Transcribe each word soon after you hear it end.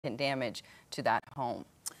damage to that home.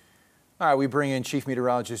 All right, we bring in Chief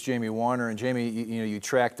Meteorologist Jamie Warner. And Jamie, you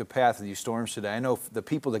tracked the path of these storms today. I know the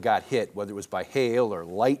people that got hit, whether it was by hail or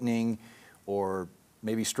lightning or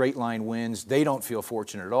maybe straight line winds, they don't feel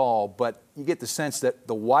fortunate at all. But you get the sense that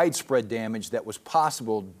the widespread damage that was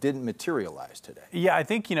possible didn't materialize today. Yeah, I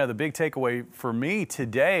think, the big takeaway for me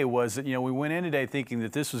today was that, we went in today thinking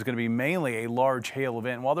that this was going to be mainly a large hail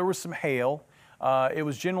event. While there was some hail, it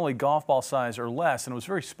was generally golf ball size or less, and it was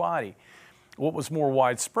very spotty. What was more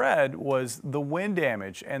widespread was the wind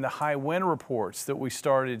damage and the high wind reports that we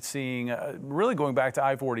started seeing really going back to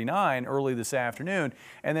I-49 early this afternoon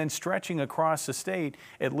and then stretching across the state,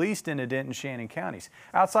 at least into Denton, Shannon counties.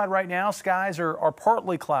 Outside right now, skies are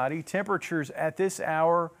partly cloudy. Temperatures at this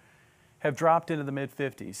hour have dropped into the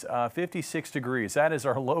mid-50s, 56 degrees. That is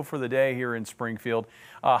our low for the day here in Springfield.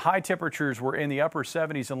 High temperatures were in the upper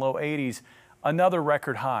 70s and low 80s. Another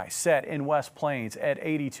record high set in West Plains at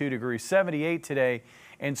 82 degrees, 78 today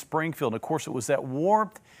in Springfield. Of course, it was that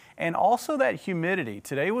warmth and also that humidity.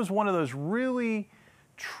 Today was one of those really,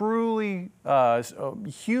 truly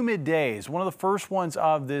humid days, one of the first ones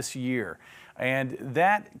of this year. And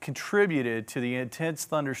that contributed to the intense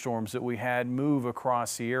thunderstorms that we had move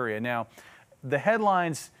across the area. Now, the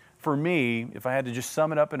headlines for me, if I had to just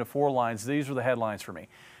sum it up into 4 lines, these were the headlines for me.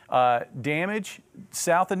 Damage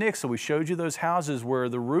south of Nixa. We showed you those houses where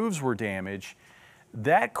the roofs were damaged.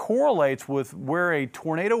 That correlates with where a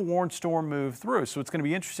tornado warned storm moved through. So it's going to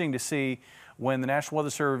be interesting to see when the National Weather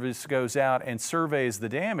Service goes out and surveys the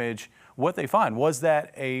damage, what they find. Was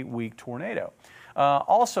that a weak tornado?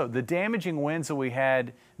 Also, the damaging winds that we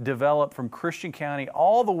had developed from Christian County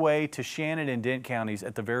all the way to Shannon and Dent counties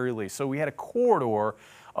at the very least. So we had a corridor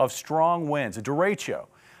of strong winds, a derecho.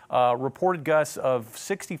 Reported gusts of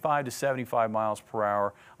 65 to 75 miles per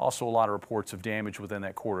hour. Also a lot of reports of damage within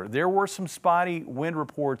that corridor. There were some spotty wind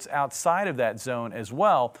reports outside of that zone as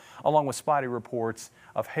well, along with spotty reports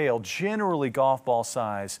of hail, generally golf ball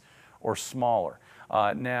size or smaller.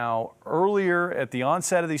 Now, earlier at the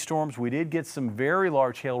onset of these storms, we did get some very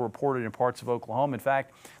large hail reported in parts of Oklahoma. In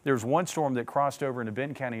fact, there was one storm that crossed over into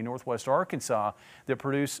Benton County in northwest Arkansas that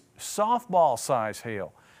produced softball size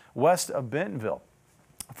hail west of Bentonville.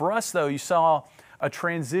 For us, though, you saw a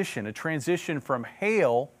transition from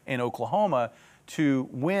hail in Oklahoma to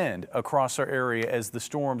wind across our area as the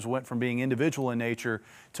storms went from being individual in nature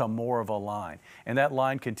to more of a line. And that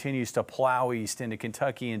line continues to plow east into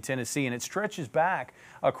Kentucky and Tennessee, and it stretches back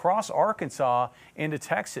across Arkansas into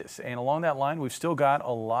Texas. And along that line, we've still got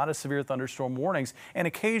a lot of severe thunderstorm warnings, and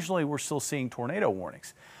occasionally we're still seeing tornado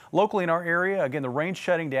warnings. Locally in our area, again, the rain's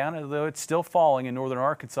shutting down, although it's still falling in northern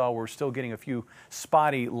Arkansas. We're still getting a few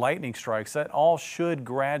spotty lightning strikes. That all should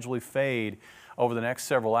gradually fade over the next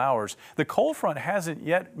several hours. The cold front hasn't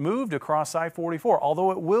yet moved across I-44,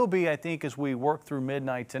 although it will be, I think, as we work through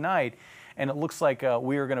midnight tonight. And it looks like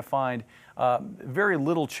we are going to find very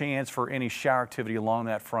little chance for any shower activity along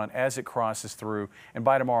that front as it crosses through. And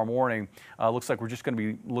by tomorrow morning, looks like we're just going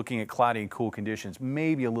to be looking at cloudy and cool conditions,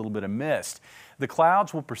 maybe a little bit of mist. The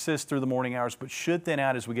clouds will persist through the morning hours, but should thin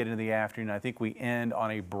out as we get into the afternoon. I think we end on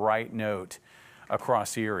a bright note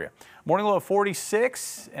across the area. Morning low of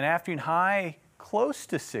 46, an afternoon high close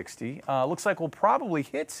to 60. Looks like we'll probably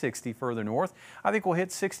hit 60 further north. I think we'll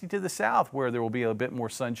hit 60 to the south where there will be a bit more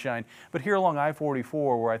sunshine. But here along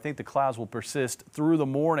I-44, where I think the clouds will persist through the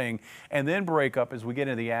morning and then break up as we get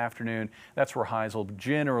into the afternoon, that's where highs will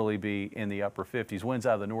generally be in the upper 50s. Winds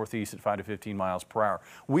out of the northeast at 5 to 15 miles per hour.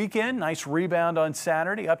 Weekend, nice rebound on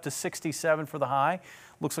Saturday, up to 67 for the high.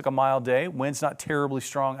 Looks like a mild day. Winds not terribly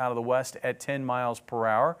strong out of the west at 10 miles per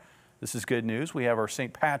hour. This is good news. We have our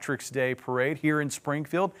St. Patrick's Day parade here in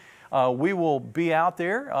Springfield. We will be out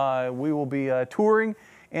there. We will be touring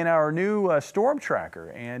in our new storm tracker,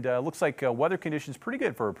 and looks like weather conditions pretty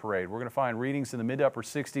good for a parade. We're going to find readings in the mid to upper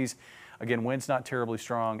 60s. Again, winds not terribly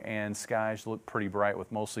strong, and skies look pretty bright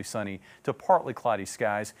with mostly sunny to partly cloudy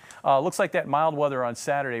skies. Looks like that mild weather on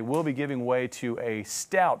Saturday will be giving way to a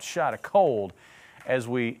stout shot of cold as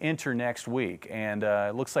we enter next week. And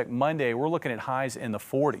it looks like Monday we're looking at highs in the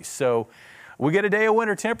 40s. So we get a day of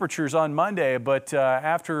winter temperatures on Monday, but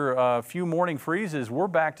after a few morning freezes, we're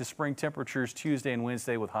back to spring temperatures Tuesday and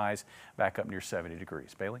Wednesday with highs back up near 70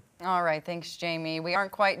 degrees. Bailey? All right, thanks, Jamie. We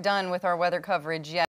aren't quite done with our weather coverage yet.